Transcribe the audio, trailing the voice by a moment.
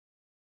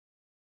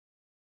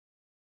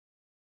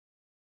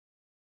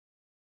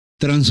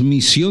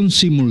Transmisión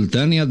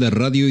simultánea de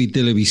radio y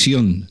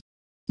televisión.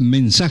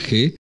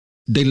 Mensaje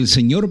del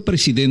señor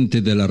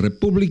presidente de la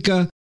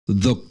República,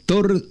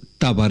 doctor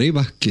Tabaré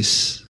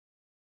Vázquez.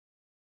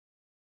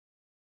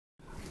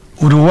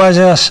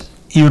 Uruguayas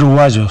y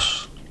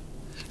uruguayos,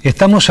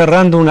 estamos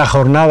cerrando una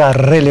jornada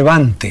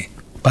relevante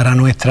para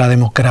nuestra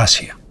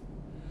democracia.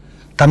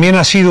 También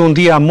ha sido un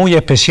día muy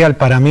especial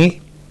para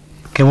mí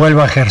que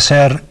vuelvo a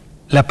ejercer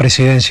la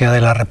presidencia de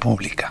la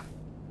República.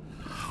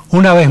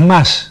 Una vez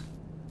más,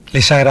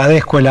 les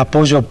agradezco el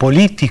apoyo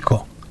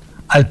político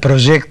al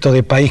proyecto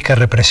de país que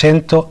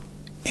represento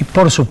y,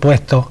 por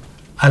supuesto,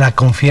 a la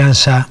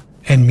confianza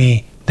en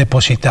mí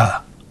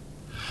depositada.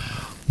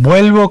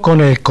 Vuelvo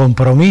con el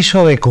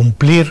compromiso de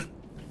cumplir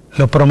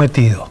lo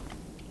prometido.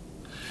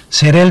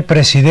 Seré el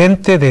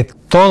presidente de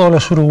todos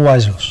los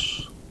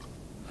uruguayos.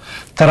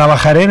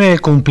 Trabajaré en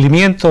el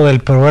cumplimiento del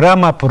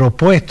programa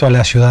propuesto a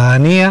la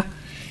ciudadanía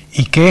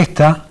y que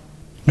ésta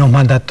nos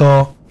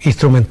mandató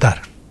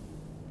instrumentar.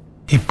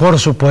 Y por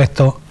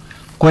supuesto,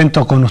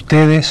 cuento con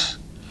ustedes,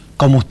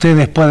 como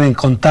ustedes pueden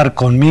contar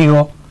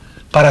conmigo,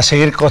 para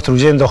seguir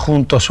construyendo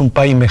juntos un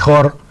país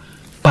mejor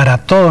para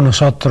todos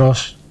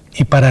nosotros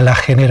y para las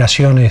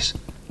generaciones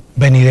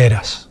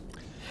venideras.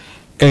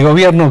 El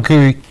gobierno que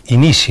hoy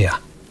inicia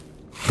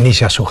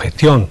su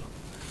gestión,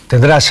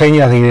 tendrá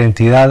señas de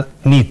identidad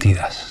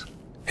nítidas.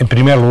 En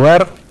primer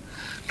lugar,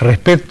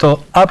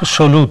 respeto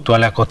absoluto a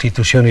la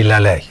Constitución y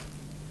la ley.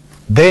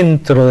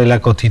 Dentro de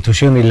la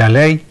Constitución y la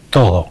ley,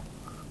 todo.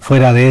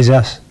 Fuera de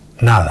ellas,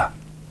 nada.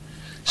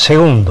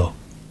 Segundo,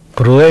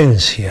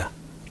 prudencia,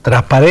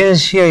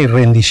 transparencia y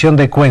rendición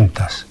de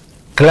cuentas,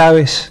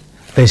 claves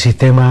del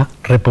sistema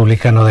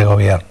republicano de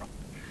gobierno.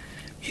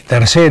 Y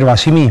tercero,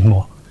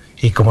 asimismo,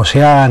 y como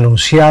se ha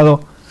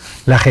anunciado,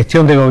 la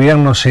gestión de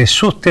gobierno se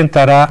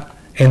sustentará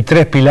en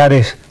tres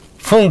pilares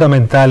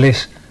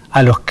fundamentales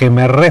a los que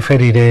me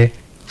referiré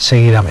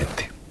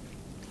seguidamente.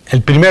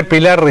 El primer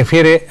pilar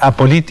refiere a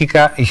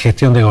política y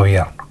gestión de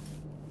gobierno.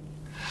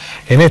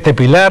 En este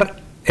pilar,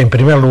 en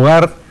primer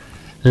lugar,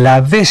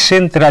 la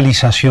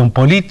descentralización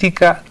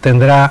política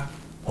tendrá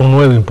un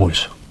nuevo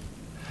impulso.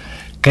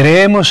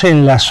 Creemos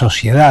en la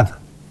sociedad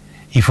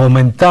y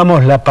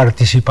fomentamos la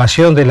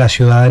participación de la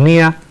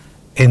ciudadanía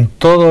en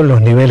todos los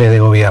niveles de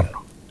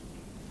gobierno.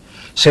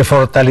 Se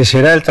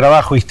fortalecerá el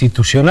trabajo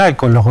institucional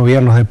con los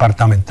gobiernos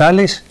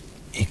departamentales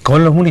y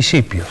con los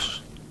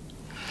municipios.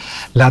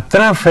 La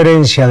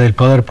transferencia del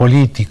poder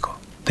político,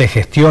 de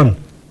gestión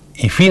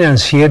y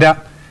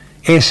financiera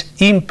es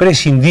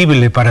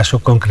imprescindible para su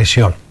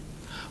concreción,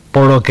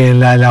 por lo que en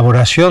la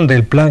elaboración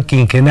del plan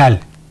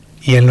quinquenal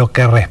y en lo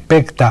que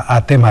respecta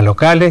a temas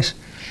locales,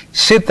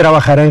 se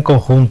trabajará en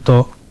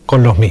conjunto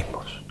con los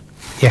mismos.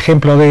 Y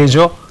ejemplo de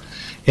ello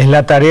es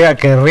la tarea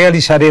que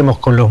realizaremos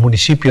con los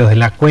municipios de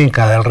la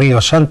cuenca del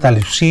río Santa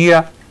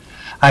Lucía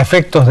a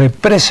efectos de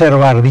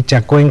preservar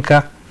dicha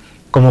cuenca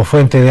como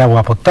fuente de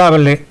agua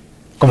potable,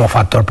 como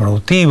factor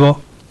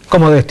productivo,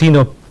 como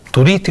destino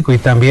turístico y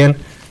también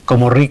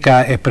como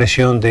rica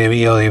expresión de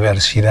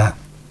biodiversidad.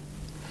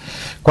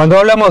 Cuando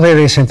hablamos de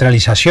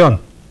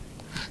descentralización,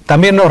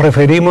 también nos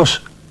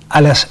referimos a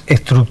las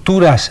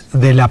estructuras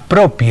de la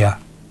propia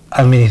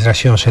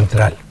administración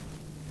central.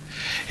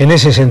 En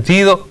ese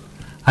sentido,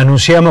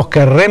 anunciamos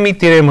que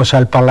remitiremos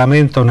al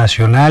Parlamento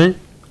Nacional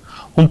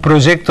un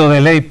proyecto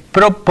de ley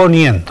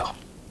proponiendo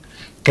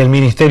que el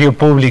Ministerio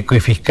Público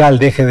y Fiscal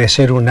deje de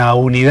ser una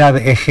unidad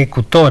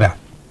ejecutora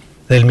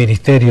del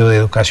Ministerio de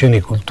Educación y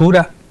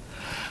Cultura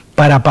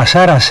para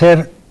pasar a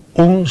ser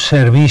un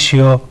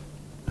servicio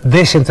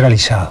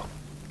descentralizado.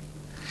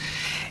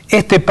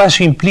 Este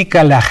paso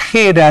implica la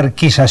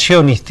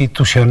jerarquización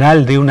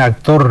institucional de un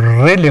actor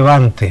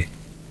relevante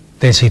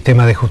del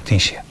sistema de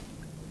justicia.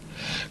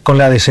 Con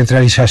la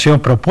descentralización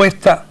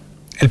propuesta,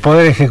 el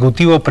Poder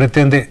Ejecutivo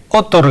pretende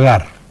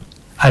otorgar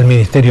al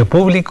Ministerio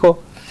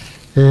Público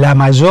la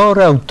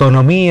mayor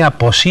autonomía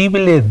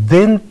posible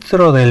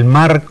dentro del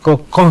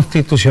marco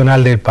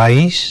constitucional del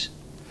país,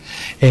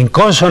 en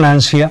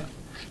consonancia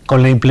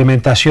con la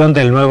implementación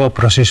del nuevo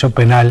proceso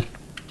penal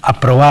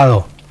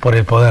aprobado por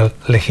el Poder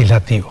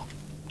Legislativo.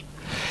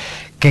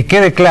 Que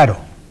quede claro,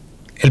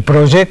 el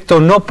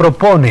proyecto no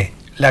propone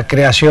la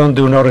creación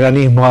de un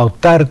organismo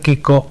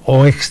autárquico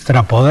o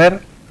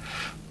extrapoder,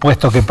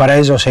 puesto que para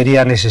ello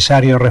sería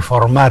necesario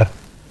reformar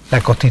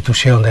la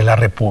Constitución de la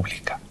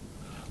República.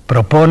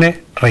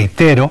 Propone,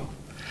 reitero,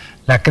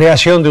 la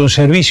creación de un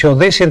servicio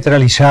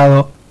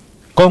descentralizado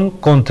con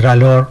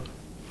contralor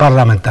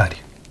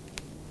parlamentario.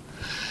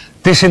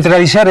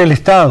 Descentralizar el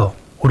Estado,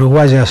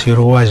 uruguayas y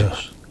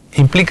uruguayos,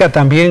 implica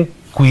también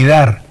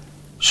cuidar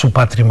su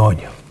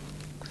patrimonio.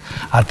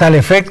 A tal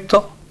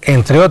efecto,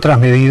 entre otras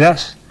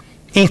medidas,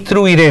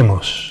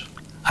 instruiremos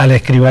a la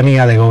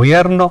Escribanía de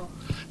Gobierno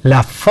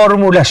la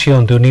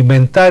formulación de un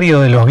inventario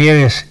de los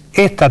bienes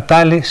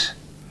estatales,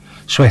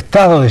 su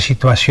estado de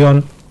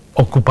situación,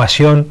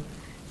 ocupación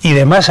y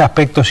demás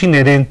aspectos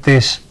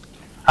inherentes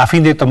a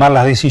fin de tomar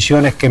las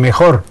decisiones que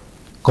mejor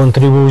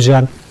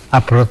contribuyan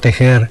a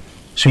proteger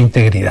su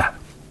integridad.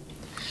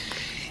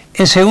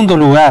 En segundo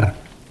lugar,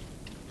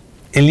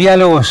 el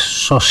diálogo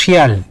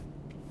social,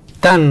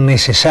 tan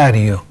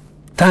necesario,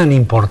 tan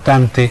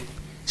importante,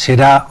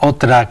 será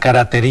otra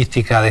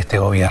característica de este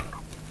gobierno.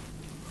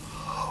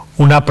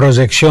 Una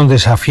proyección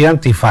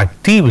desafiante y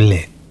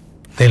factible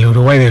del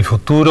Uruguay del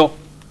futuro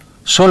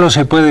solo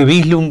se puede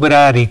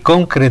vislumbrar y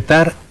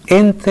concretar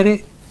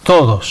entre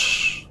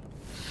todos,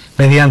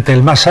 mediante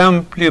el más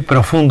amplio y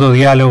profundo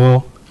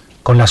diálogo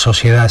con la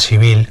sociedad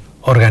civil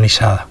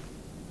organizada.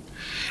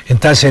 En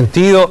tal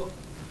sentido,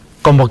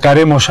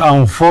 convocaremos a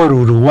un Foro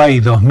Uruguay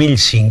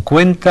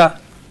 2050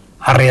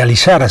 a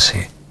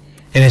realizarse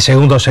en el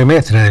segundo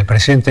semestre del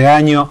presente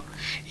año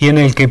y en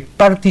el que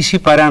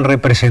participarán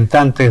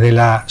representantes de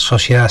la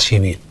sociedad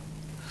civil,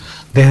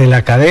 desde la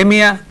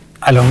academia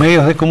a los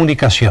medios de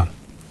comunicación,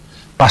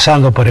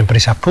 pasando por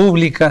empresas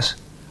públicas,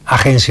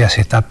 agencias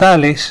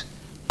estatales,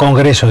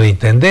 congresos de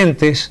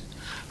intendentes,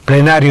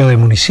 plenarios de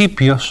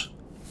municipios,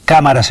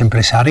 cámaras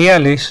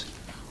empresariales,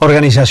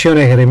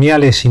 organizaciones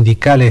gremiales,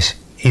 sindicales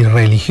y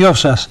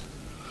religiosas,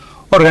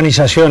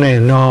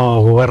 organizaciones no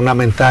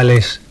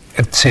gubernamentales,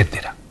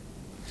 etc.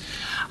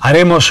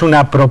 Haremos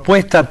una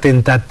propuesta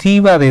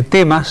tentativa de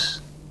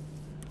temas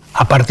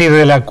a partir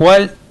de la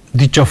cual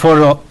dicho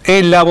foro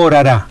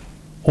elaborará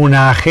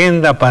una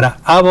agenda para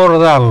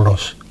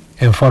abordarlos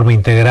en forma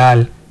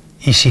integral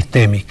y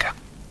sistémica.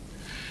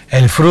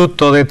 El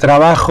fruto de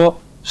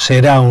trabajo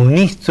será un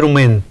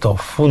instrumento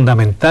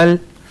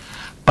fundamental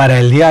para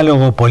el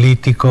diálogo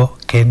político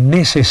que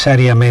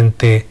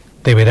necesariamente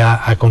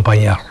deberá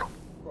acompañarlo.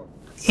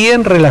 Y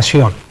en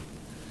relación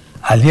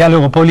al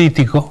diálogo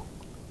político,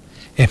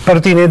 es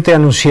pertinente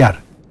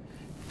anunciar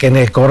que en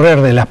el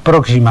correr de las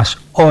próximas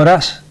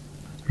horas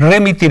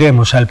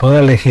remitiremos al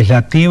Poder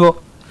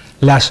Legislativo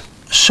las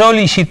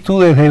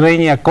solicitudes de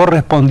venia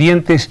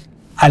correspondientes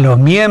a los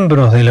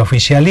miembros del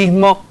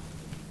oficialismo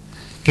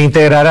que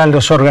integrarán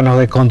los órganos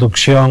de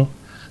conducción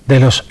de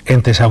los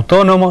entes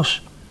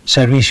autónomos,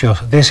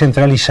 servicios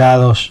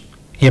descentralizados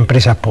y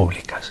empresas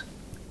públicas.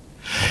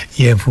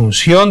 Y en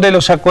función de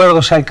los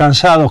acuerdos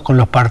alcanzados con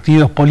los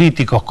partidos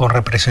políticos con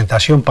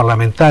representación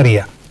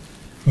parlamentaria,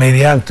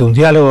 mediante un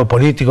diálogo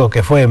político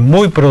que fue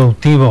muy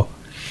productivo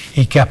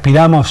y que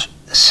aspiramos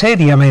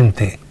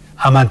seriamente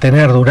a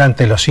mantener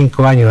durante los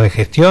 5 años de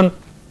gestión,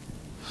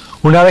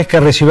 una vez que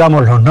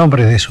recibamos los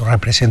nombres de sus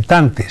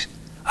representantes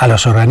a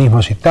los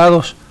organismos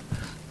citados,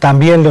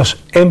 también los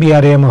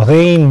enviaremos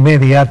de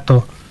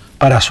inmediato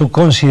para su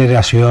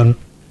consideración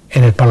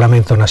en el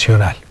Parlamento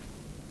Nacional.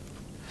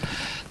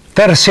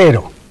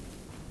 Tercero,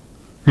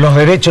 los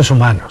derechos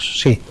humanos.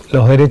 Sí,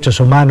 los derechos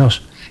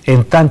humanos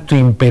en tanto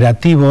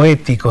imperativo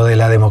ético de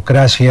la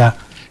democracia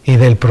y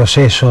del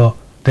proceso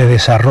de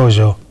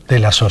desarrollo de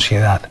la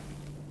sociedad.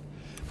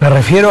 Me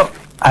refiero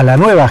a la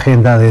nueva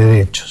agenda de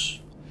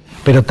derechos,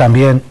 pero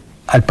también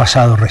al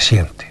pasado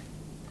reciente.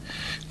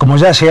 Como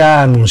ya se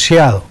ha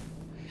anunciado,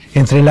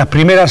 entre las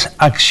primeras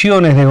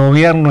acciones de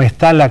gobierno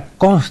está la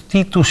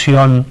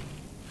constitución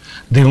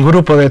de un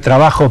grupo de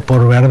trabajo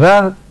por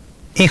verdad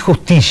y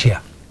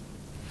justicia,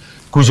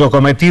 cuyo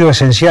cometido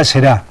esencial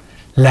será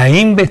la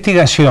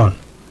investigación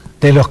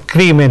de los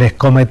crímenes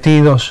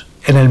cometidos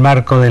en el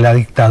marco de la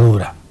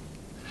dictadura.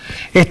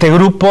 Este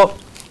grupo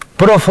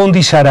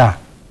profundizará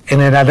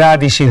en el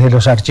análisis de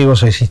los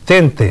archivos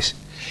existentes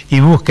y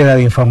búsqueda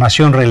de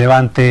información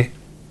relevante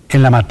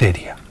en la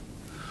materia.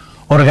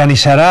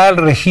 Organizará el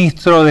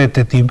registro de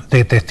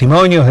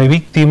testimonios de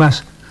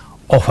víctimas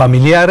o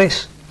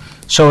familiares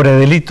sobre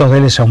delitos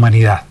de lesa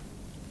humanidad.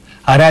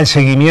 Hará el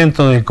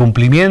seguimiento del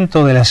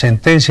cumplimiento de las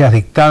sentencias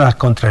dictadas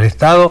contra el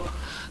Estado,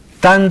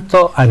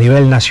 tanto a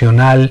nivel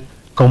nacional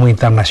como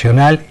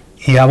internacional,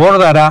 y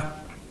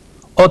abordará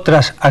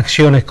otras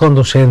acciones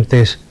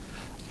conducentes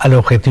al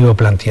objetivo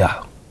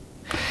planteado.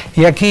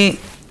 Y aquí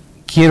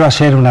quiero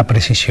hacer una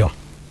precisión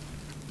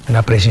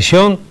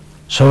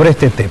sobre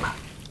este tema.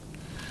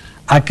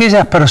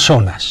 Aquellas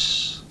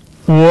personas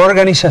u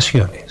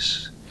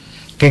organizaciones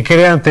que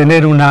crean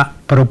tener una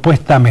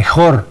propuesta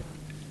mejor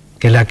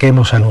que la que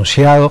hemos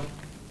anunciado,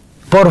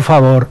 por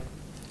favor,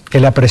 que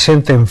la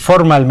presenten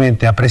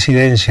formalmente a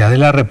Presidencia de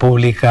la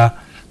República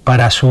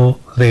para su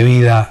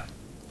debida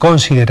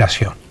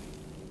consideración.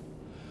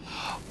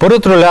 Por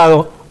otro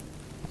lado,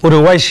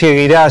 Uruguay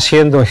seguirá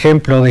siendo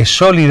ejemplo de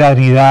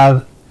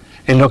solidaridad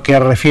en lo que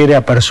refiere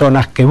a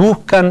personas que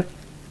buscan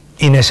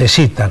y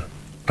necesitan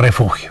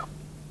refugio.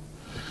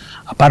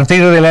 A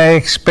partir de la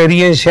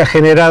experiencia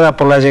generada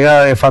por la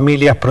llegada de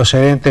familias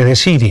procedentes de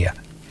Siria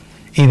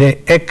y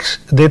de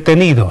ex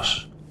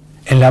detenidos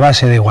en la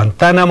base de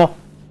Guantánamo,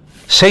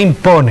 se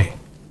impone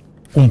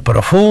un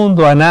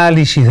profundo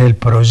análisis del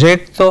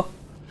proyecto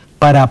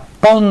para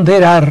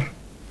ponderar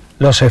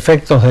los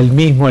efectos del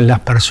mismo en las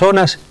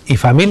personas y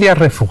familias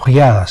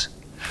refugiadas,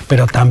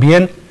 pero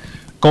también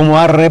cómo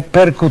ha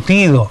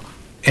repercutido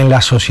en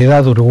la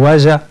sociedad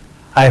uruguaya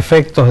a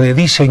efectos de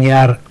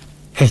diseñar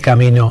el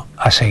camino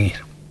a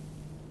seguir.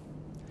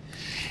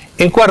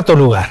 En cuarto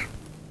lugar,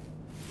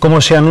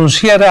 como se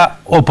anunciara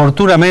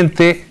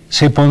oportunamente,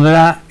 se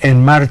pondrá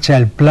en marcha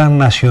el Plan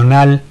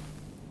Nacional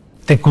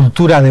de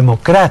Cultura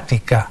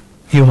Democrática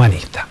y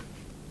Humanista.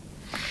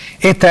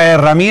 Esta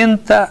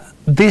herramienta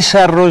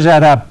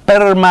desarrollará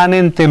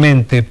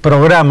permanentemente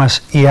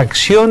programas y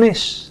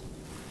acciones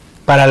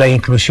para la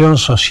inclusión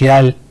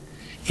social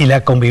y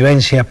la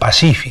convivencia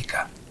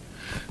pacífica,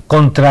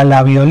 contra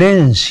la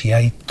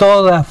violencia y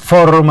toda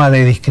forma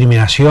de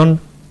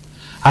discriminación,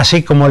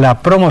 así como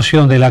la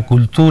promoción de la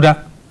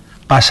cultura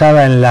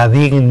basada en la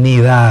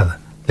dignidad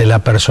de la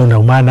persona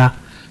humana,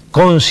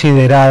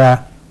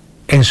 considerada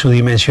en su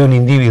dimensión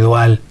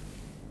individual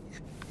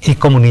y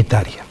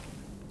comunitaria.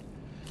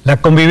 La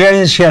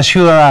convivencia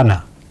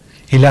ciudadana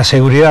y la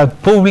seguridad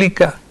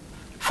pública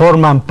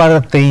forman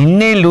parte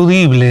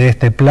ineludible de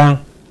este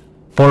plan,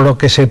 por lo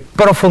que se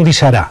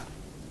profundizará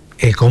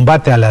el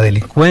combate a la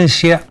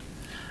delincuencia,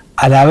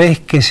 a la vez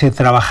que se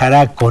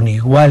trabajará con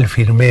igual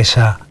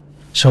firmeza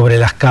sobre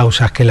las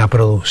causas que la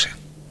producen.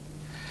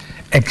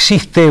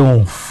 Existe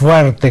un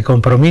fuerte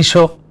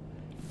compromiso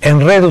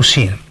en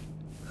reducir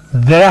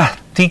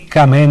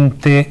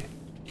drásticamente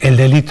el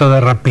delito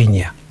de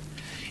rapiña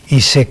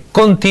y se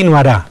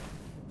continuará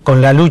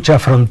con la lucha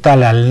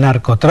frontal al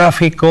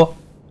narcotráfico,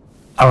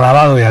 al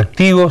lavado de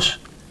activos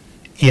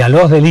y a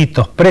los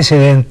delitos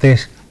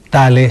precedentes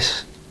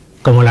tales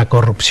como la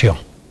corrupción.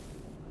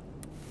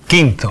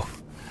 Quinto,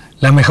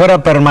 la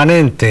mejora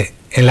permanente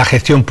en la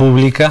gestión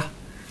pública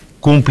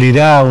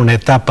cumplirá una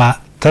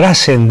etapa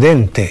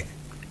trascendente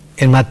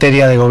en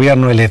materia de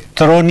gobierno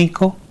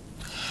electrónico,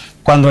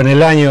 cuando en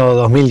el año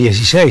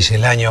 2016,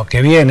 el año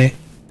que viene,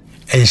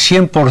 el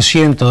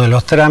 100% de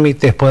los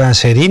trámites puedan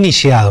ser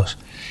iniciados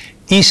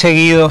y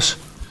seguidos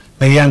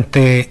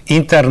mediante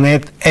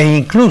Internet e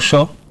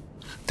incluso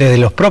desde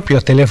los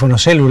propios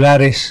teléfonos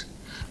celulares,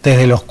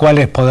 desde los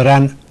cuales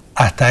podrán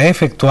hasta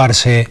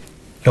efectuarse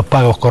los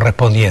pagos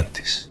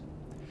correspondientes.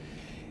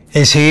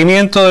 El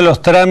seguimiento de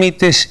los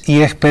trámites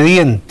y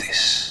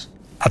expedientes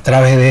a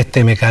través de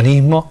este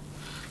mecanismo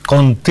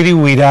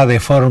contribuirá de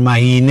forma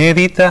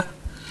inédita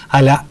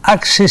a la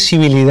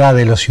accesibilidad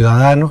de los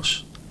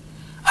ciudadanos,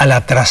 a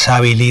la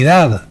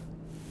trazabilidad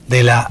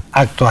de la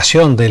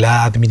actuación de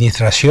la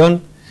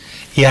administración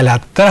y a la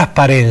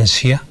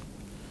transparencia,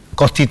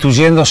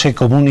 constituyéndose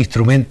como un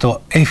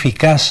instrumento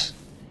eficaz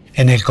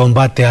en el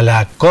combate a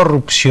la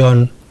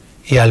corrupción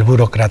y al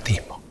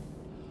burocratismo.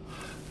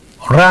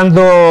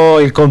 Honrando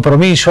el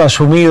compromiso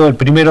asumido el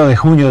 1 de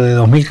junio de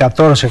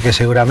 2014, que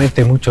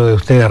seguramente muchos de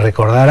ustedes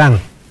recordarán,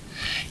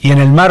 y en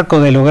el marco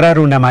de lograr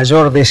una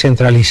mayor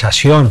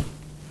descentralización,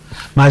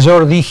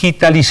 mayor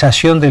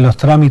digitalización de los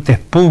trámites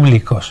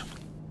públicos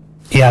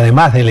y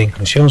además de la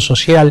inclusión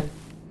social,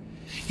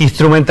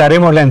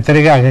 instrumentaremos la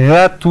entrega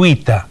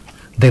gratuita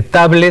de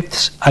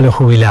tablets a los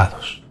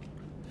jubilados.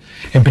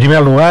 En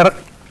primer lugar,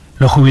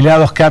 los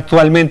jubilados que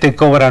actualmente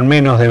cobran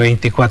menos de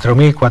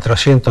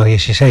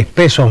 24.416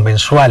 pesos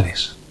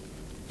mensuales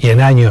y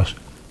en años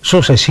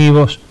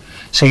sucesivos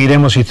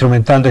seguiremos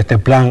instrumentando este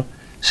plan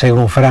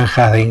según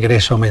franjas de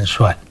ingreso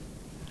mensual.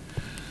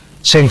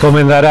 Se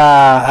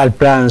encomendará al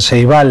plan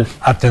Ceibal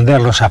atender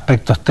los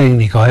aspectos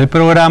técnicos del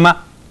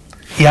programa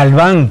y al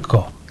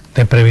Banco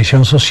de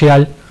Previsión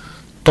Social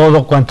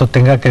todo cuanto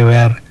tenga que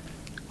ver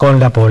con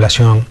la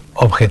población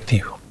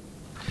objetivo.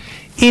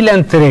 Y la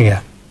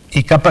entrega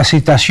y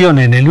capacitación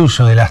en el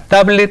uso de las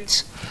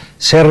tablets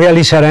se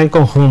realizará en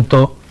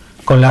conjunto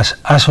con las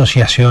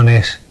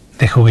asociaciones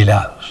de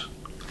jubilados.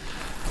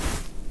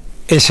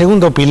 El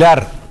segundo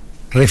pilar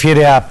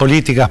refiere a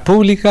políticas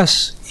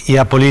públicas y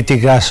a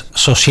políticas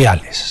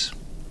sociales.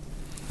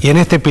 Y en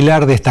este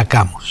pilar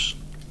destacamos,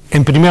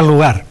 en primer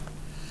lugar,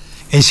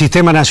 el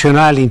Sistema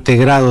Nacional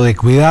Integrado de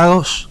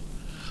Cuidados,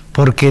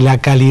 porque la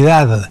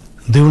calidad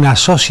de una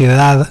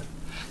sociedad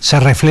se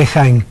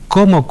refleja en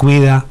cómo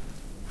cuida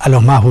a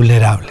los más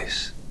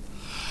vulnerables.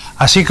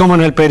 Así como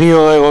en el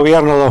periodo de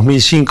gobierno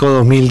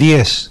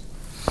 2005-2010,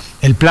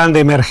 el plan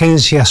de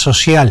emergencia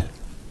social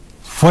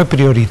fue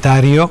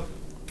prioritario,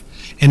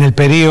 en el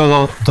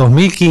periodo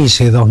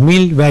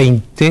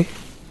 2015-2020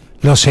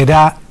 lo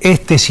será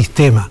este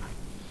sistema,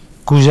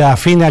 cuya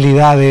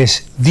finalidad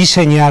es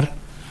diseñar,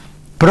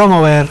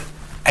 promover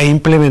e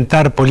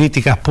implementar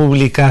políticas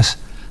públicas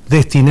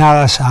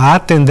destinadas a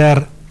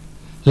atender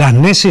las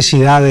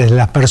necesidades de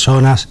las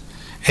personas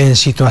en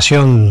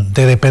situación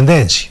de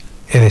dependencia,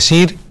 es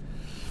decir,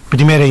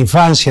 primera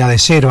infancia de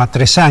 0 a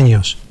 3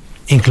 años,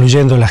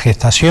 incluyendo la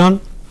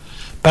gestación,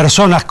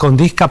 personas con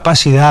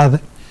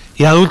discapacidad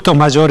y adultos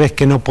mayores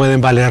que no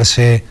pueden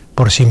valerse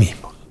por sí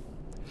mismos.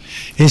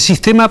 El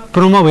sistema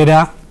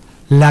promoverá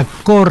la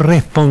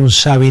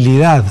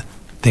corresponsabilidad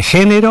de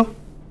género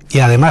y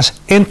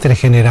además entre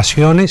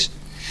generaciones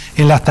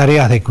en las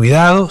tareas de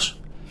cuidados,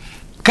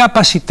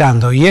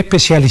 capacitando y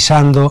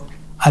especializando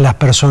a las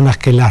personas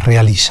que las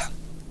realizan.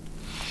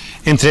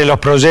 Entre los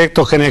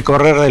proyectos que en el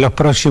correr de los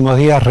próximos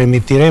días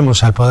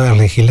remitiremos al Poder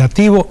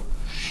Legislativo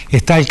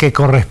está el que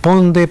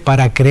corresponde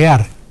para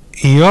crear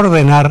y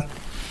ordenar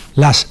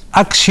las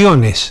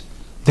acciones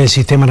del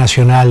Sistema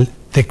Nacional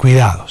de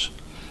Cuidados,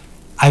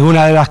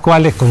 algunas de las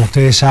cuales, como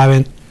ustedes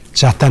saben,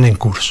 ya están en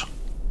curso.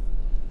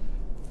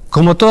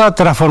 Como toda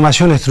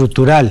transformación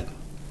estructural,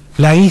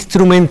 la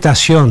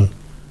instrumentación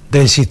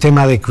del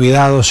sistema de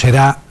cuidado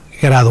será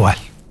gradual.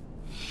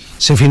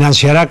 Se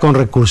financiará con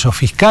recursos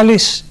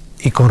fiscales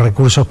y con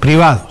recursos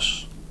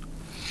privados.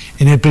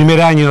 En el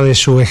primer año de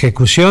su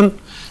ejecución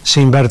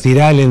se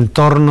invertirá el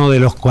entorno de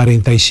los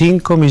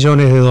 45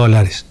 millones de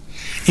dólares.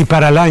 Y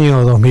para el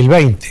año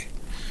 2020,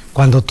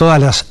 cuando todas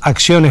las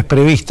acciones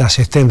previstas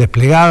estén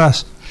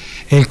desplegadas,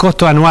 el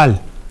costo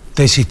anual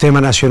del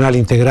Sistema Nacional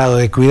Integrado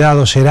de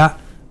Cuidado será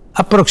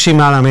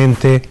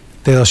aproximadamente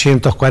de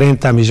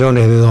 240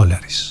 millones de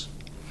dólares.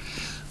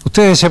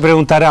 Ustedes se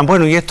preguntarán,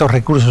 bueno, ¿y estos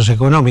recursos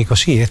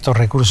económicos? Sí, estos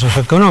recursos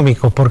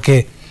económicos,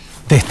 porque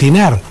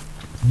destinar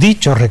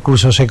dichos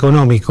recursos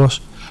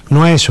económicos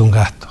no es un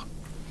gasto,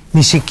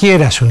 ni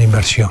siquiera es una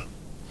inversión.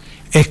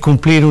 Es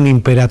cumplir un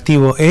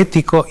imperativo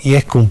ético y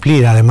es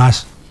cumplir,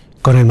 además,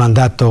 con el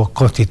mandato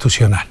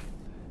constitucional.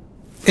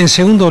 En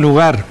segundo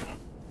lugar,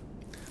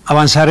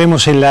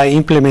 avanzaremos en la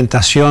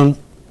implementación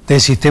del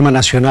Sistema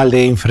Nacional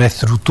de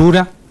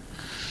Infraestructura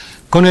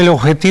con el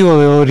objetivo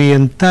de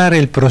orientar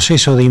el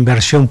proceso de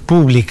inversión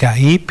pública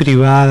y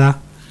privada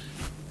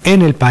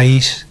en el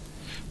país,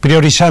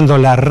 priorizando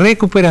la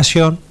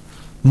recuperación,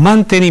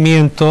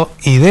 mantenimiento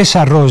y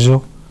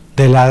desarrollo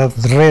de la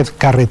red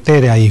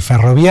carretera y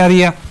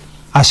ferroviaria,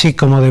 así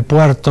como de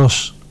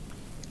puertos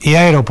y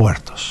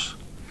aeropuertos.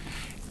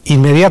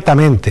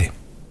 Inmediatamente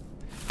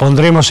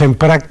pondremos en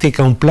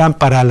práctica un plan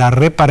para la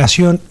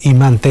reparación y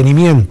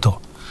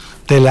mantenimiento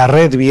de la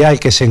red vial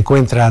que se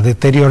encuentra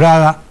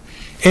deteriorada,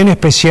 en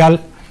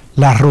especial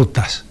las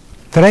rutas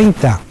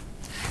 30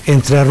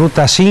 entre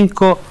Ruta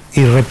 5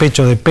 y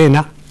Repecho de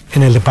Pena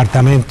en el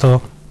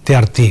departamento de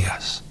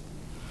Artigas,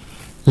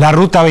 la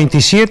Ruta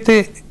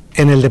 27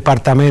 en el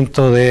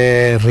departamento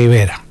de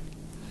Rivera,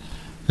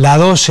 la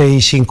 12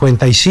 y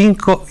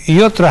 55 y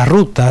otras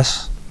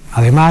rutas,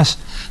 además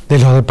de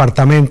los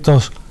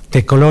departamentos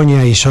de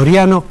Colonia y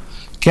Soriano,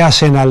 que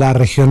hacen a la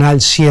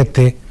Regional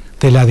 7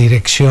 de la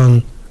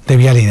Dirección de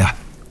Vialidad.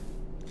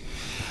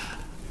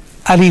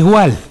 Al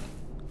igual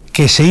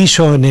que se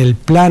hizo en el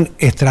Plan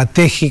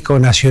Estratégico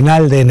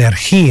Nacional de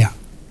Energía,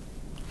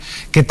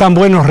 que tan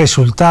buenos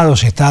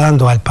resultados está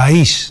dando al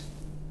país,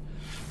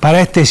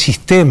 para este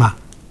sistema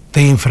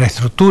de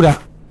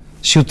infraestructura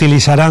se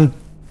utilizarán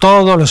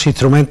todos los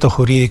instrumentos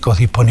jurídicos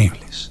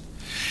disponibles.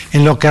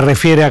 En lo que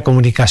refiere a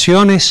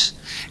comunicaciones,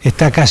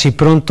 está casi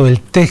pronto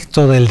el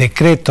texto del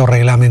decreto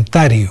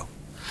reglamentario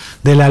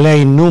de la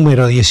ley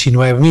número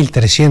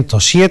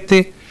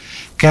 19.307,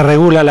 que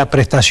regula la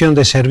prestación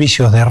de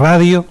servicios de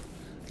radio,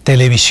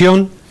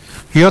 televisión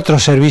y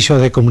otros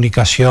servicios de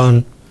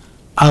comunicación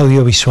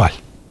audiovisual.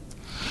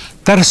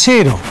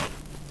 Tercero,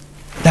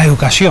 la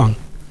educación.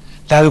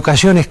 La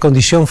educación es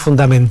condición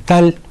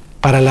fundamental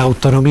para la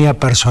autonomía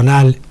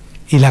personal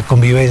y la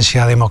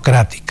convivencia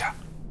democrática.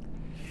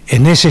 Es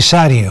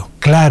necesario,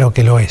 claro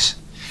que lo es,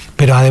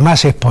 pero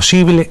además es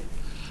posible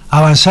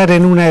avanzar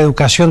en una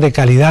educación de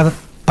calidad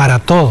para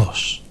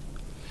todos,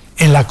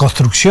 en la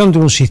construcción de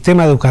un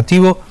sistema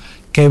educativo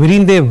que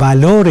brinde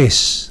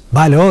valores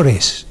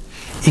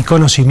y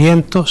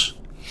conocimientos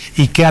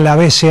y que a la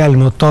vez sea el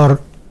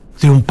motor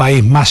de un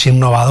país más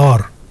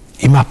innovador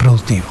y más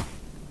productivo.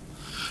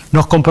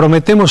 Nos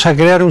comprometemos a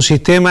crear un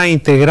sistema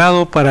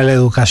integrado para la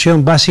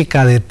educación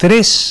básica de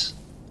 3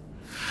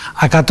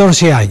 a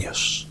 14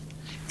 años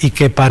y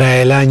que para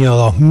el año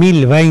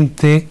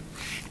 2020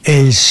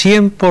 el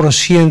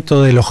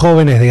 100% de los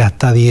jóvenes de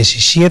hasta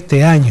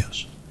 17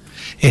 años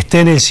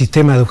esté en el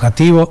sistema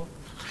educativo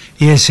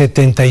y el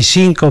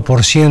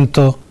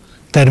 75%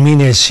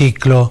 termine el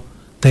ciclo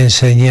de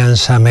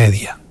enseñanza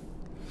media.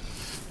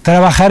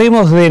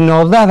 Trabajaremos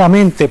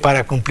denodadamente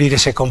para cumplir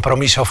ese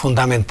compromiso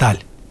fundamental,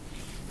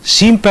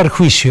 sin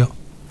perjuicio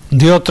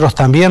de otros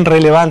también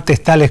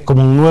relevantes, tales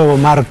como un nuevo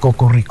marco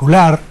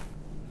curricular,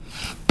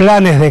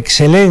 planes de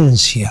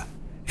excelencia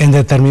en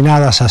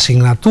determinadas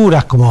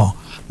asignaturas como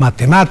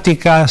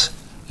matemáticas,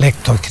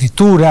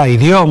 lectoescritura,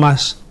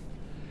 idiomas,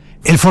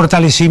 el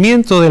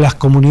fortalecimiento de las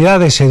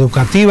comunidades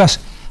educativas,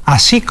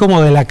 así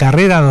como de la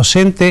carrera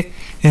docente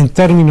en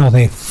términos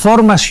de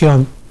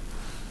formación,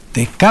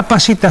 de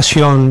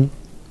capacitación,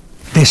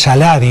 de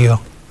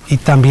salario y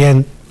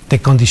también de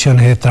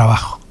condiciones de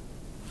trabajo.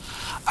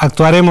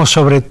 Actuaremos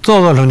sobre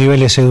todos los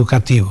niveles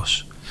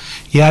educativos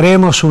y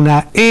haremos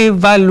una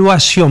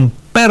evaluación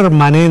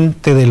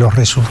permanente de los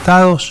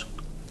resultados,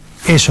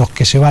 esos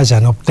que se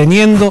vayan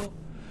obteniendo,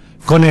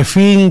 con el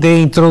fin de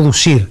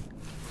introducir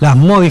las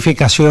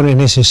modificaciones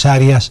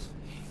necesarias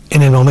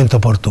en el momento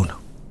oportuno.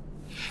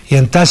 Y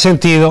en tal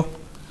sentido,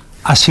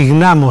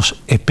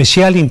 asignamos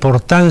especial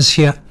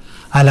importancia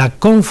a la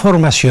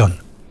conformación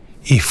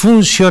y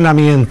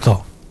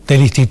funcionamiento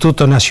del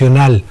Instituto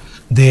Nacional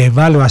de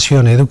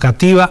Evaluación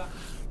Educativa,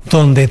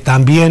 donde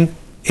también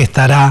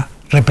estará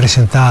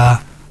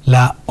representada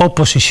la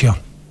oposición.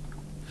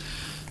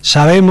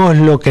 Sabemos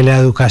lo que la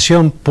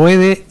educación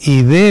puede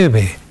y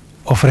debe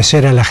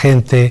ofrecer a la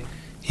gente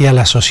y a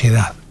la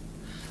sociedad.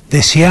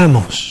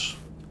 Deseamos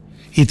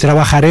y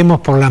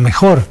trabajaremos por la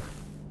mejor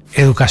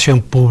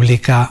educación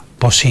pública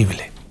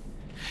posible.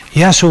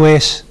 Y a su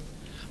vez,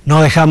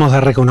 no dejamos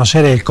de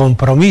reconocer el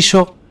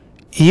compromiso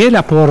y el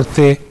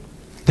aporte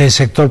del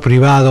sector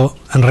privado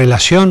en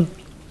relación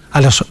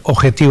a los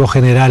objetivos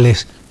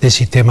generales del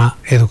sistema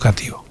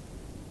educativo.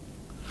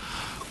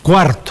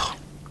 Cuarto,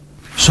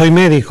 soy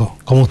médico,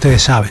 como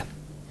ustedes saben,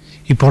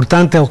 y por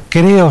tanto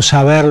creo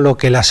saber lo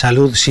que la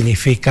salud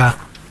significa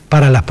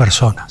para las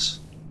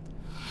personas.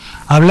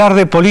 Hablar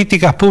de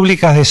políticas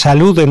públicas de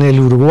salud en el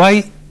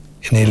Uruguay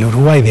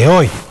de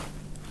hoy,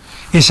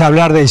 es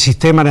hablar del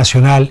Sistema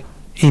Nacional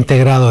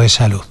Integrado de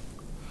Salud.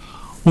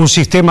 Un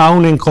sistema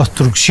aún en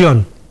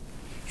construcción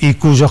y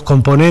cuyos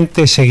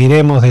componentes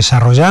seguiremos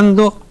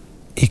desarrollando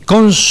y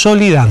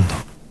consolidando.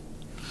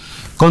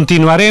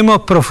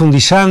 Continuaremos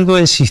profundizando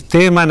el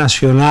Sistema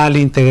Nacional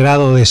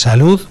Integrado de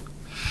Salud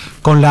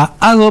con la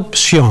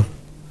adopción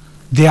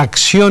de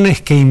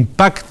acciones que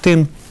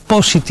impacten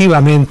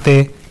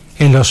positivamente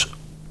en los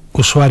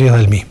usuarios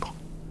del mismo.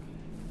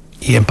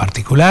 Y en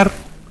particular,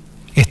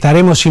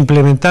 estaremos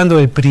implementando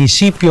el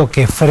principio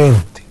que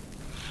frente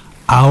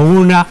a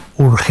una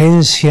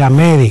urgencia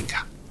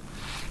médica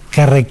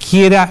que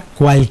requiera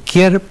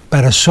cualquier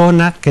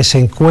persona que se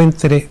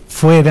encuentre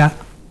fuera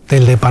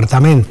del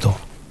departamento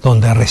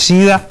donde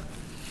resida,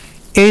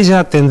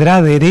 ella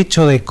tendrá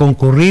derecho de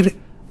concurrir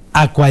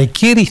a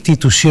cualquier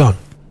institución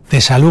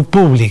de salud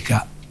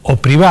pública o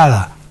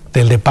privada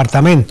del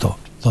departamento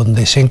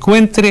donde se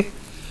encuentre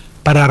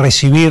para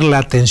recibir la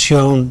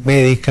atención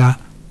médica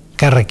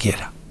que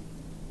requiera.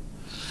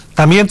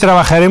 También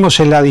trabajaremos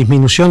en la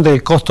disminución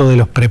del costo de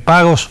los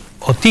prepagos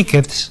o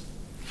tickets.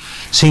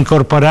 Se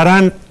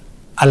incorporarán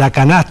a la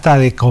canasta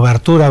de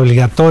cobertura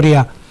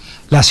obligatoria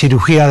la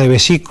cirugía de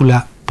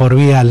vesícula por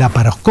vía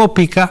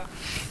laparoscópica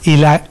y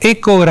la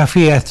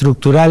ecografía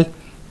estructural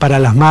para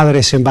las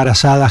madres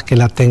embarazadas que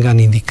la tengan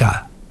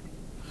indicada.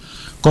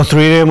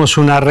 Construiremos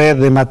una red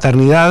de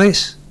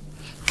maternidades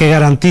que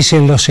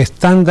garanticen los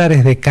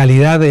estándares de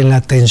calidad en la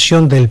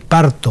atención del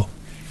parto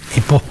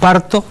y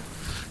posparto,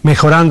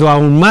 mejorando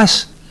aún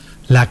más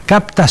la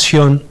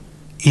captación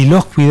y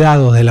los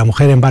cuidados de la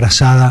mujer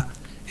embarazada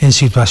en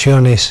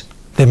situaciones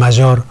de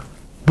mayor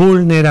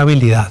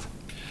vulnerabilidad.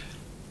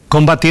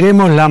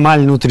 Combatiremos la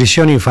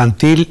malnutrición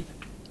infantil,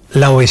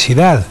 la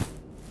obesidad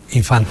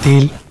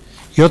infantil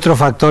y otros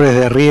factores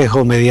de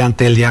riesgo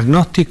mediante el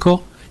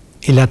diagnóstico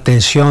y la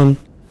atención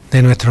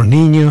de nuestros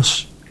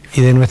niños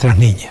y de nuestras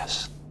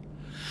niñas.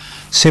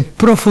 Se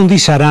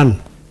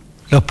profundizarán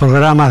los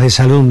programas de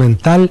salud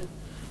mental,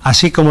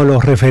 así como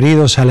los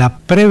referidos a la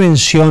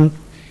prevención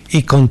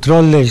y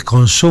control del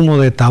consumo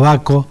de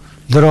tabaco,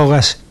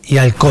 drogas y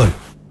alcohol.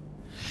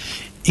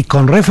 Y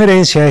con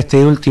referencia a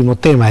este último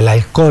tema, el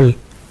alcohol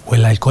o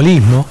el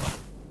alcoholismo,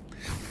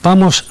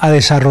 vamos a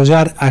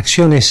desarrollar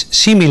acciones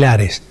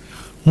similares,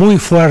 muy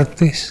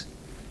fuertes,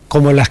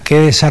 como las que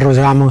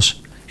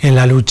desarrollamos en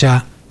la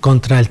lucha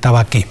contra el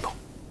tabaquismo.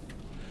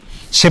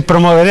 Se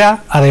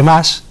promoverá,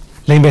 además,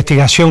 la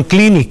investigación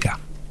clínica.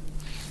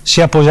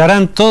 Se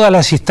apoyarán todas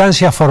las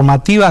instancias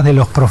formativas de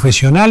los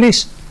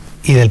profesionales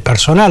y del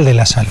personal de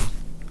la salud.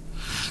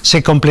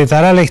 Se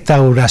completará la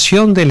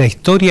instauración de la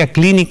historia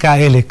clínica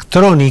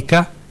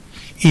electrónica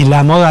y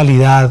la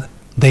modalidad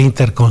de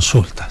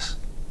interconsultas.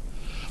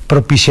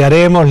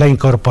 Propiciaremos la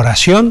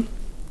incorporación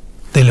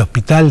del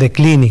Hospital de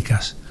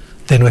Clínicas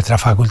de nuestra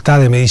Facultad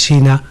de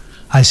Medicina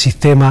al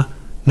Sistema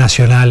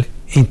Nacional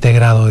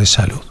Integrado de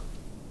Salud.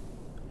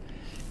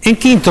 En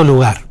quinto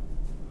lugar,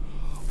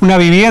 una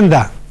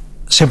vivienda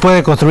se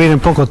puede construir en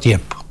poco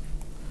tiempo,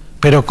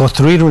 pero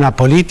construir una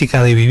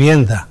política de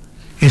vivienda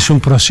es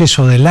un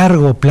proceso de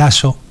largo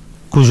plazo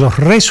cuyos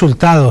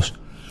resultados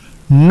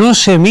no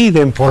se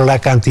miden por la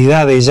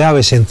cantidad de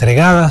llaves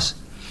entregadas,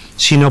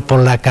 sino por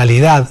la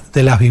calidad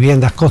de las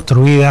viviendas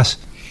construidas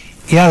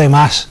y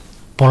además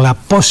por la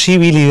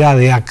posibilidad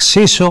de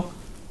acceso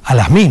a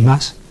las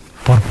mismas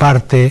por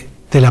parte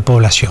de la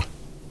población.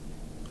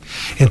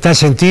 En tal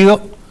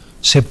sentido,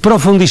 se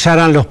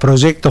profundizarán los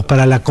proyectos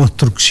para la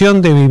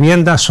construcción de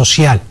vivienda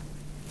social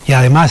y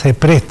además de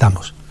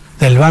préstamos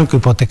del Banco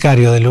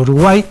Hipotecario del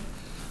Uruguay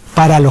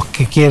para los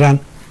que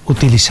quieran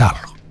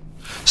utilizarlo.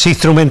 Se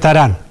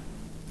instrumentarán,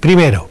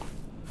 primero,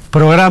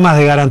 programas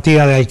de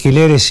garantía de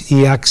alquileres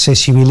y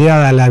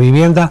accesibilidad a la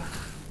vivienda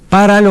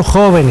para los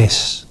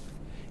jóvenes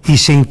y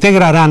se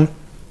integrarán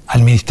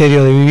al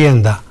Ministerio de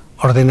Vivienda,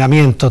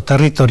 Ordenamiento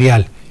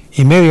Territorial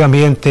y Medio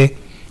Ambiente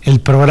el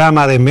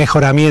programa de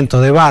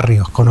mejoramiento de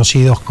barrios,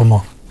 conocidos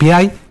como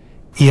PIAI,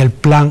 y el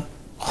Plan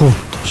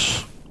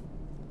Juntos.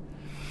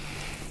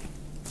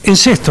 En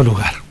sexto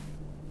lugar,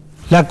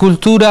 la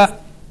cultura,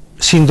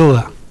 sin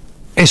duda,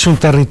 es un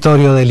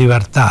territorio de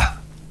libertad,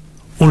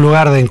 un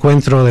lugar de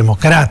encuentro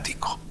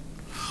democrático,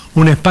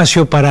 un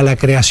espacio para la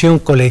creación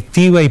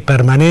colectiva y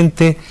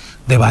permanente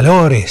de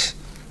valores,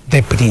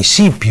 de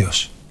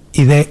principios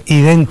y de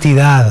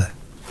identidad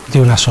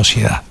de una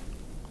sociedad.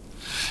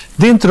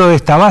 Dentro de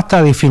esta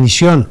vasta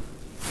definición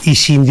y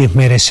sin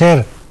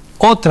desmerecer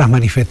otras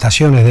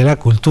manifestaciones de la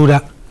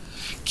cultura,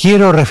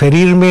 quiero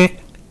referirme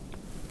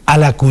a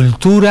la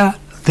cultura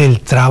del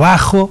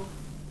trabajo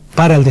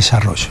para el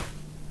desarrollo.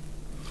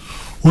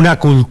 Una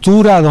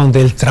cultura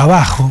donde el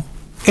trabajo,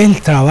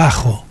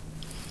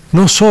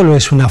 no solo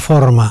es una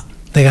forma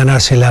de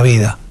ganarse la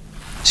vida,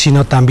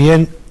 sino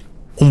también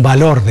un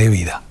valor de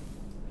vida.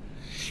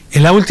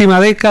 En la última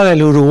década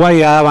el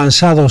Uruguay ha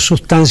avanzado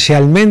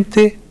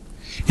sustancialmente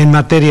en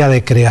materia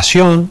de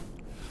creación,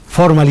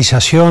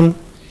 formalización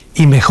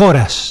y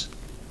mejoras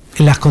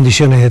en las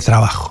condiciones de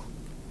trabajo.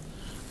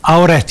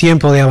 Ahora es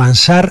tiempo de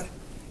avanzar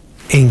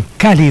en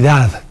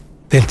calidad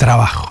del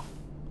trabajo.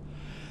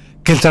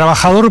 Que el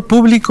trabajador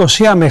público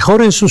sea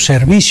mejor en su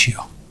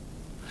servicio,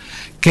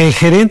 que el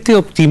gerente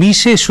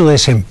optimice su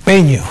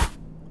desempeño,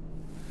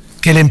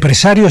 que el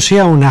empresario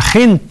sea un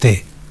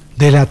agente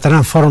de la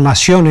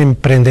transformación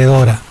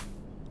emprendedora,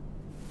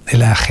 de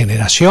la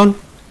generación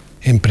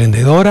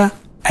emprendedora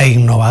e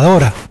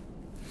innovadora,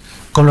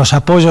 con los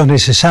apoyos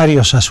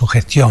necesarios a su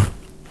gestión.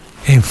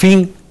 En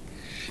fin,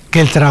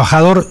 que el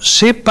trabajador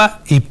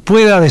sepa y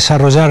pueda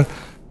desarrollar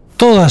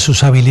todas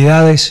sus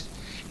habilidades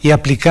y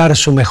aplicar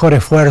su mejor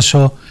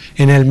esfuerzo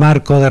en el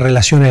marco de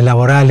relaciones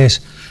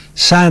laborales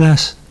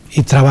sanas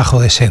y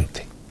trabajo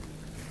decente.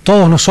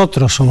 Todos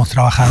nosotros somos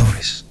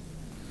trabajadores.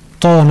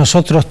 Todos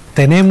nosotros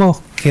tenemos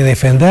que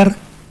defender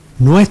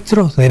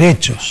nuestros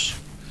derechos,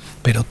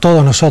 pero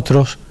todos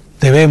nosotros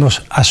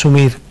debemos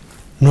asumir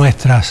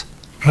nuestras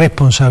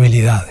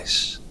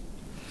responsabilidades.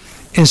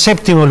 En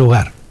séptimo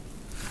lugar,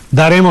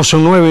 daremos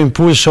un nuevo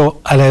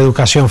impulso a la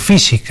educación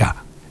física,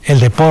 el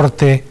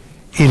deporte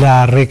y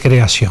la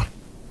recreación.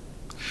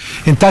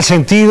 En tal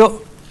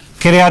sentido,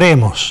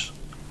 crearemos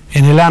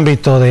en el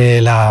ámbito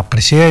de la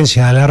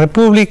Presidencia de la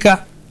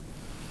República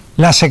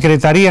la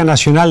Secretaría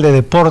Nacional de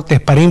Deportes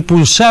para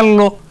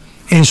impulsarlo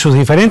en sus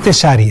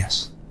diferentes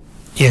áreas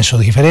y en sus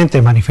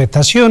diferentes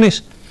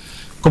manifestaciones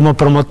como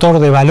promotor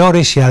de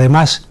valores y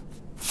además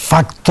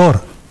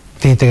factor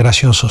de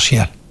integración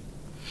social.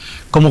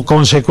 Como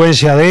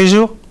consecuencia de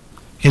ello,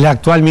 el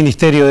actual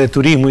Ministerio de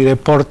Turismo y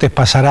Deportes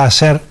pasará a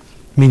ser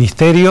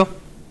Ministerio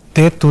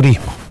de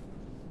Turismo.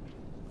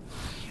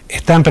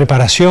 Está en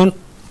preparación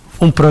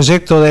un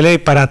proyecto de ley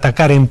para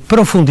atacar en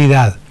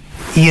profundidad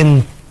y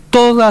en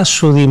toda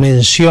su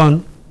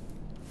dimensión,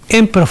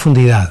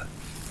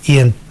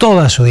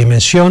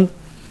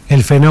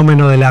 el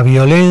fenómeno de la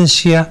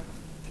violencia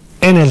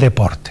en el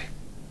deporte.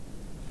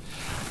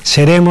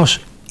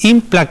 Seremos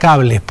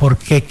implacables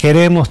porque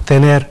queremos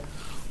tener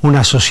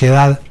una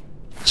sociedad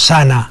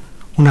sana,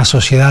 una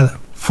sociedad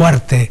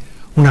fuerte,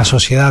 una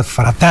sociedad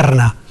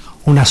fraterna,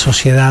 una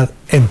sociedad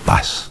en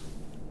paz.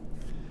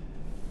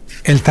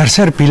 El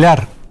tercer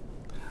pilar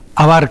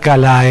abarca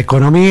la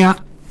economía,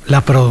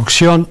 la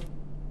producción,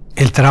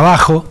 el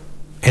trabajo,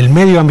 el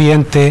medio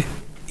ambiente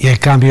y el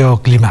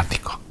cambio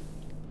climático.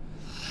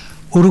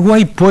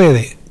 Uruguay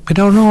puede,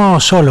 pero no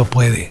solo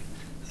puede,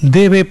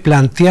 debe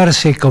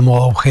plantearse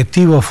como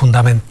objetivo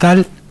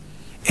fundamental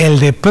el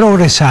de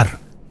progresar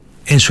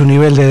en su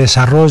nivel de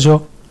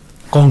desarrollo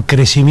con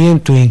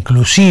crecimiento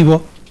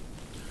inclusivo,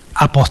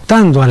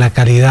 apostando a la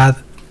calidad,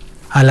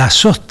 a la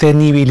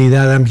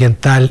sostenibilidad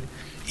ambiental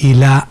y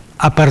la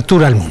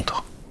apertura al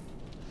mundo.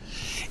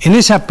 En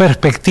esa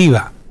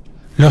perspectiva,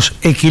 los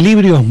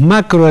equilibrios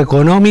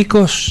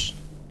macroeconómicos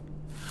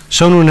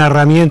son una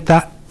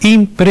herramienta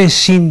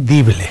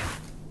imprescindible.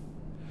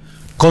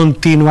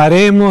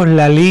 Continuaremos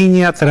la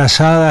línea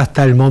trazada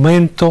hasta el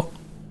momento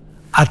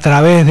a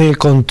través del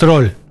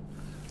control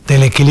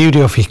del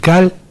equilibrio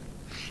fiscal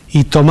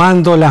y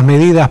tomando las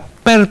medidas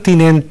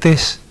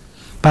pertinentes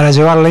para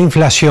llevar la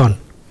inflación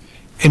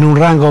en un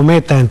rango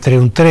meta entre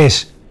un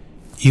 3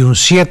 y un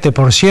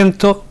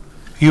 7%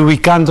 y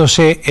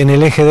ubicándose en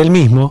el eje del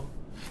mismo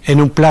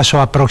en un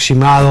plazo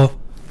aproximado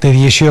de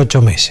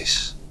 18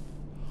 meses.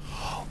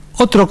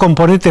 Otro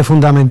componente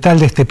fundamental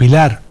de este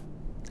pilar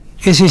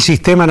es el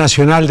Sistema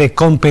Nacional de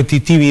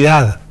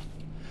Competitividad,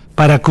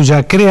 para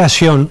cuya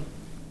creación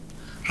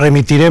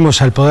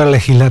remitiremos al Poder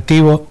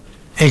Legislativo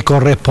el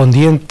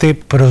correspondiente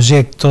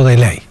proyecto de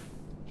ley.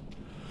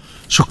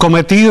 Sus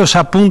cometidos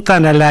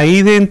apuntan a la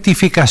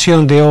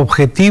identificación de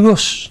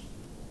objetivos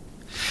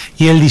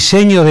y el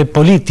diseño de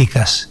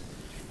políticas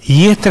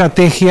y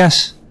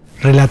estrategias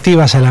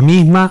relativas a la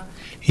misma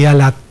y a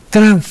la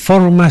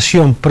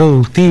transformación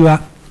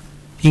productiva,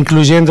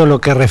 incluyendo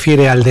lo que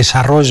refiere al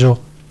desarrollo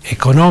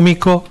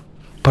económico,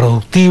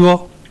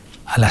 productivo,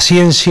 a la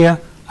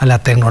ciencia, a la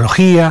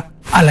tecnología,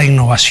 a la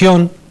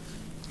innovación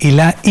y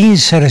la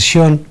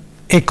inserción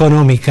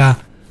económica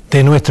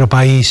de nuestro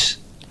país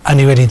a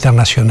nivel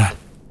internacional.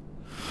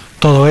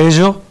 Todo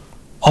ello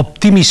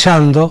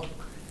optimizando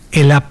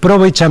el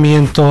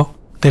aprovechamiento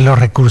de los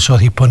recursos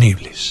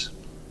disponibles.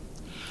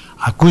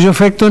 A cuyo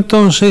efecto,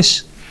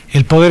 entonces,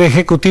 el Poder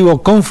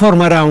Ejecutivo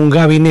conformará un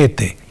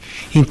gabinete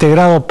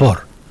integrado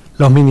por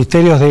los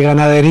Ministerios de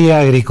Ganadería,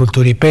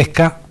 Agricultura y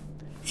Pesca,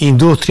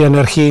 Industria,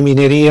 Energía y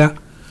Minería,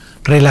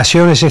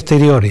 Relaciones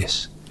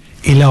Exteriores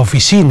y la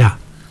Oficina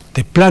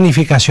de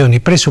Planificación y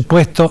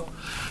Presupuesto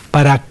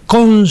para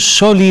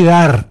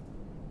consolidar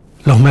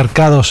los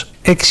mercados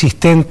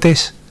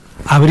existentes,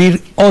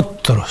 abrir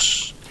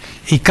otros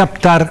y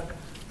captar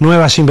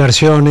nuevas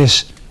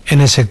inversiones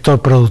en el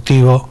sector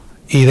productivo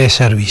y de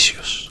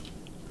servicios.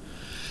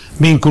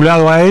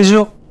 Vinculado a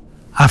ello,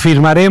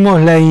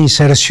 afirmaremos la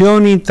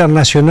inserción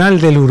internacional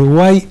del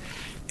Uruguay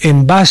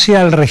en base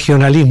al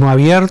regionalismo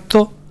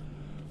abierto,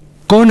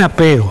 con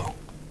apego,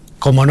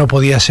 como no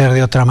podía ser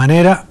de otra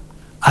manera,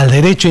 al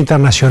derecho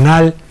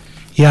internacional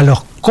y a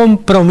los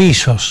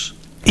compromisos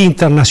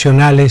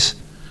internacionales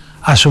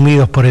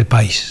asumidos por el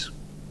país.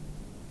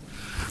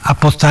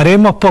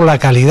 Apostaremos por la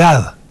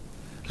calidad,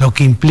 lo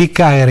que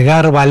implica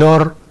agregar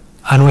valor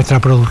a nuestra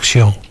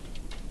producción.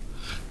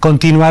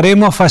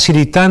 Continuaremos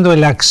facilitando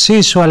el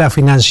acceso a la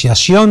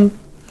financiación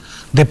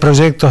de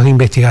proyectos de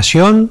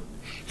investigación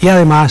y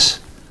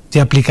además de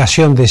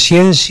aplicación de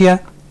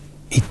ciencia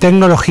y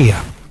tecnología.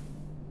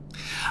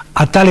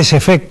 A tales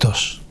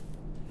efectos,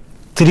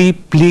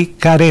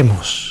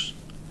 triplicaremos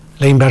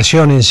la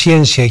inversión en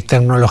ciencia y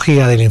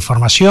tecnología de la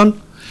información,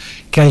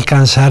 que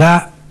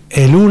alcanzará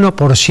el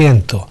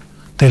 1%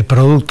 del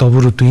Producto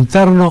Bruto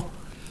Interno.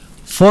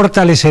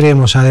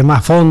 Fortaleceremos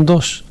además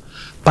fondos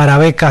para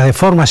becas de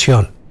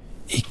formación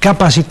y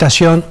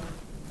capacitación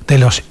de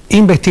los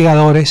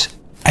investigadores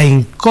e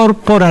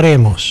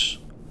incorporaremos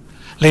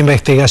la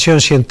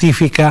investigación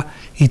científica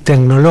y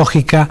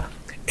tecnológica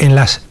en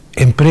las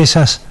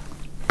empresas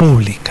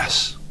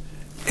públicas.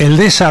 El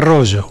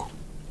desarrollo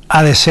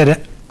ha de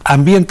ser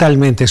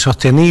ambientalmente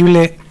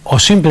sostenible o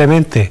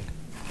simplemente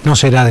no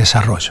será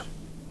desarrollo.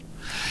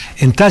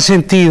 En tal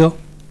sentido,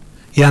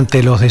 y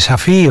ante los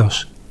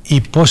desafíos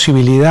y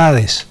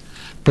posibilidades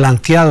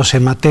planteados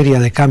en materia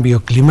de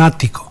cambio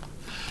climático,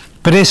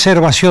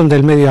 preservación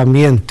del medio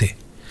ambiente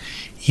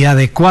y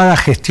adecuada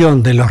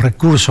gestión de los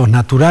recursos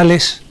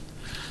naturales,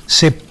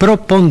 se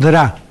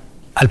propondrá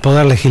al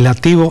Poder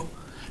Legislativo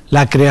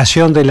la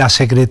creación de la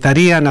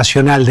Secretaría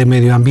Nacional de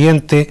Medio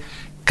Ambiente,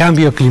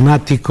 Cambio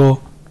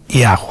Climático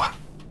y Agua.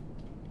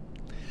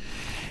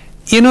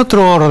 Y en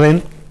otro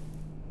orden,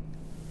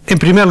 en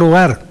primer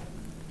lugar,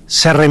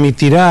 se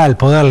remitirá al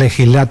Poder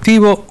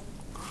Legislativo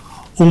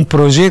un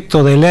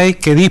proyecto de ley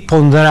que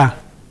dispondrá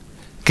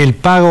que el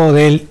pago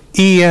del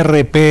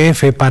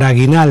IRPF para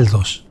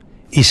aguinaldos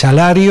y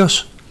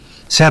salarios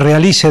se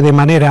realice de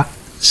manera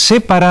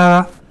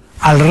separada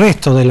al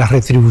resto de las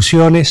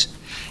retribuciones,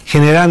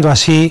 generando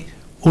así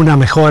una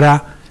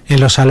mejora en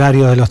los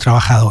salarios de los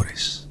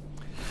trabajadores.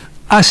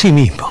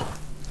 Asimismo,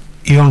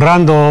 y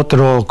honrando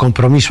otro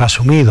compromiso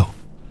asumido,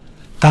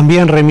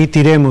 también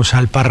remitiremos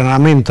al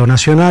Parlamento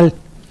Nacional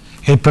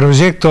el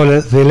proyecto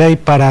de ley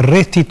para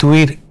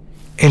restituir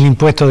el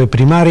impuesto de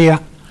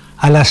primaria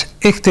a las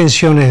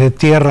extensiones de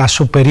tierra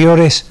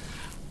superiores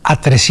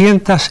a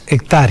 300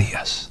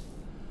 hectáreas,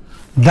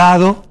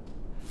 dado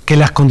que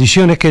las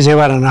condiciones que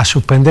llevaron a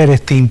suspender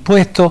este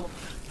impuesto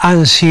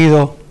han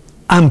sido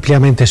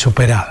ampliamente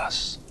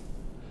superadas.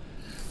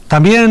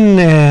 También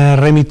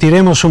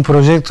remitiremos un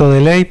proyecto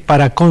de ley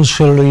para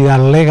consolidar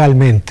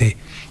legalmente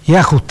y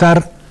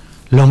ajustar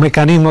los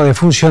mecanismos de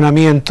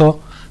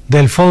funcionamiento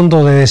del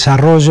Fondo de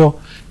Desarrollo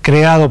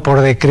creado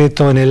por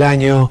decreto en el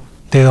año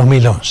de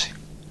 2011.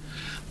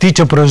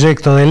 Dicho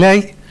proyecto de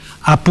ley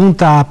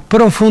apunta a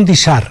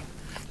profundizar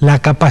la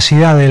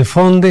capacidad del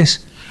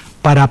FONDES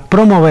para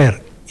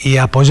promover y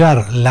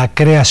apoyar la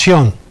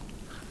creación,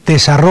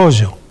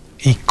 desarrollo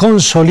y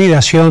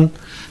consolidación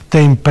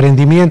de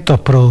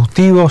emprendimientos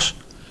productivos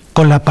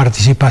con la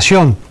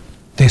participación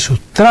de sus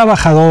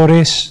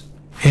trabajadores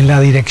en la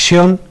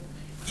dirección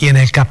y en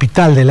el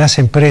capital de las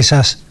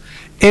empresas,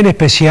 en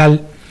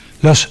especial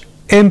los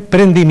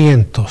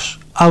emprendimientos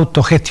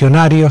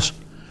autogestionarios,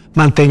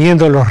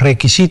 manteniendo los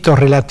requisitos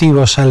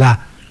relativos a la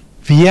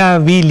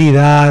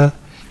viabilidad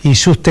y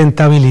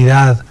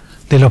sustentabilidad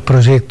de los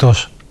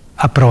proyectos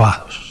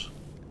aprobados.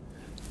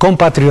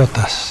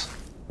 Compatriotas,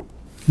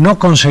 no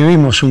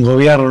concebimos un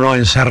gobierno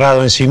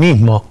encerrado en sí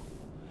mismo,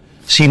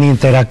 sin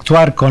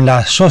interactuar con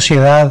la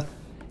sociedad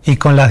y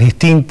con las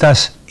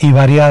distintas y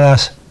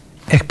variadas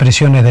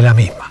expresiones de la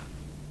misma.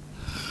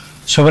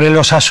 Sobre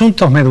los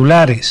asuntos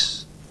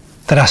medulares,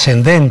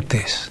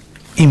 trascendentes,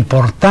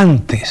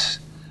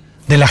 importantes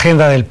de la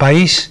agenda del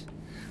país,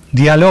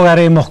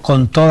 dialogaremos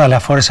con todas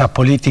las fuerzas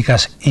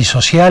políticas y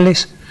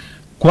sociales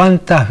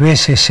cuantas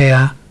veces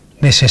sea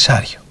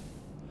necesario,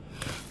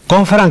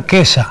 con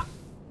franqueza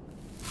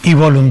y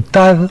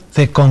voluntad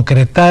de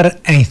concretar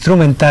e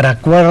instrumentar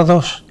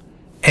acuerdos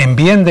en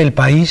bien del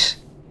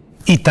país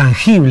y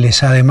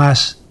tangibles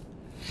además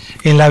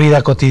en la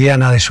vida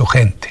cotidiana de su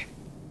gente.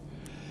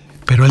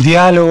 Pero el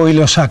diálogo y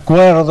los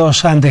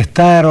acuerdos han de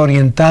estar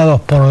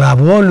orientados por la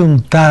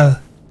voluntad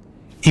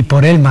y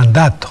por el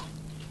mandato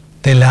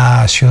de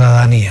la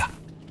ciudadanía.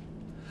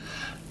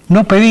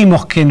 No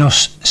pedimos que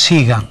nos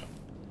sigan,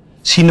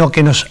 sino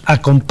que nos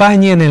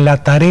acompañen en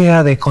la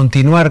tarea de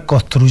continuar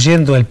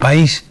construyendo el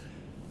país,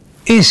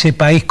 ese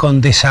país con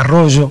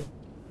desarrollo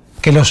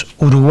que los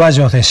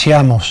uruguayos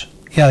deseamos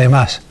y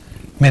además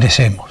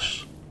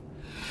merecemos.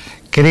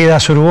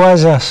 Queridas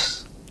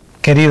uruguayas,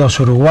 queridos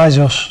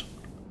uruguayos,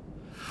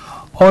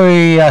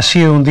 hoy ha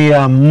sido un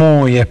día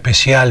muy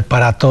especial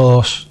para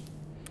todos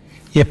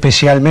y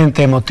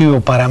especialmente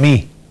emotivo para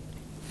mí,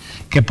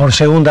 que por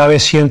segunda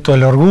vez siento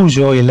el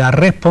orgullo y la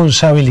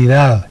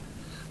responsabilidad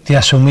de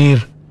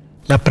asumir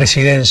la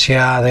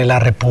presidencia de la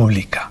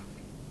República.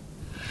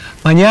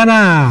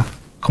 Mañana,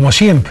 como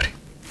siempre,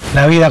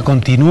 la vida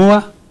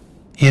continúa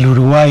y el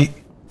Uruguay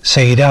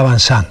seguirá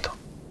avanzando.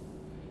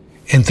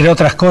 Entre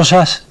otras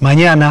cosas,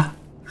 mañana,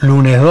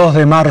 lunes 2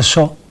 de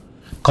marzo,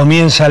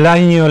 comienza el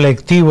año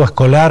lectivo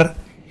escolar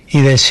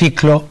y del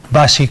ciclo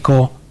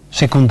básico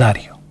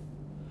secundario.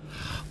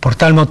 Por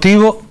tal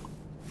motivo,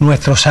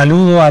 nuestro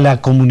saludo a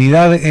la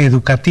comunidad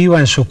educativa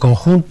en su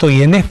conjunto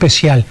y en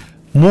especial,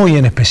 muy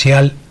en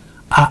especial,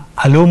 a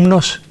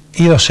alumnos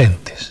y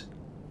docentes.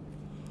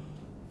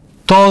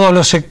 Todos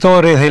los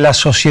sectores de la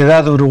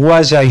sociedad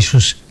uruguaya y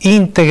sus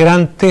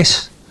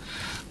integrantes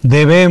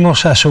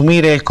debemos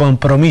asumir el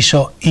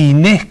compromiso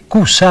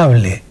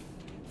inexcusable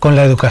con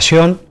la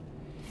educación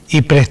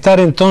y prestar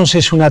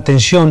entonces una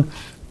atención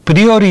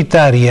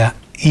prioritaria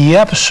y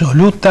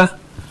absoluta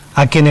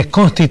a quienes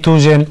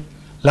constituyen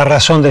la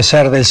razón de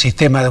ser del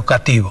sistema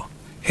educativo,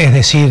 es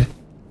decir,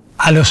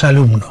 a los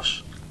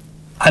alumnos.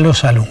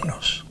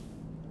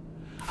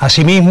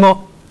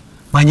 Asimismo,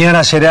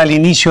 mañana será el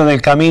inicio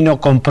del camino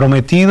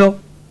comprometido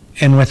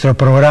en nuestro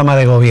programa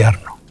de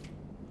gobierno.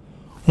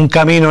 Un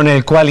camino en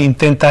el cual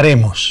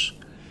intentaremos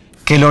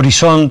que el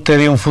horizonte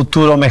de un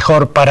futuro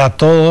mejor para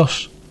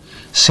todos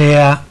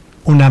sea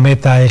una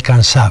meta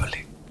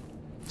alcanzable.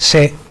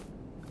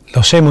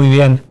 Lo sé muy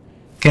bien,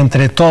 que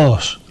entre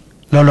todos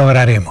lo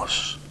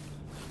lograremos.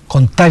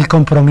 Con tal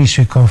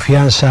compromiso y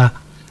confianza,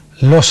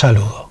 los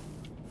saludo.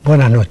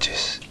 Buenas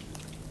noches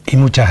y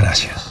muchas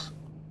gracias.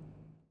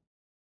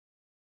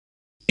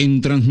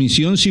 En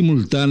transmisión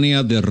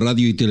simultánea de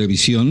radio y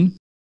televisión,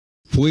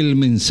 fue el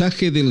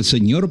mensaje del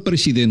señor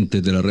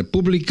presidente de la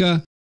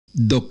República,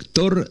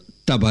 doctor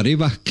Tabaré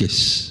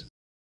Vázquez.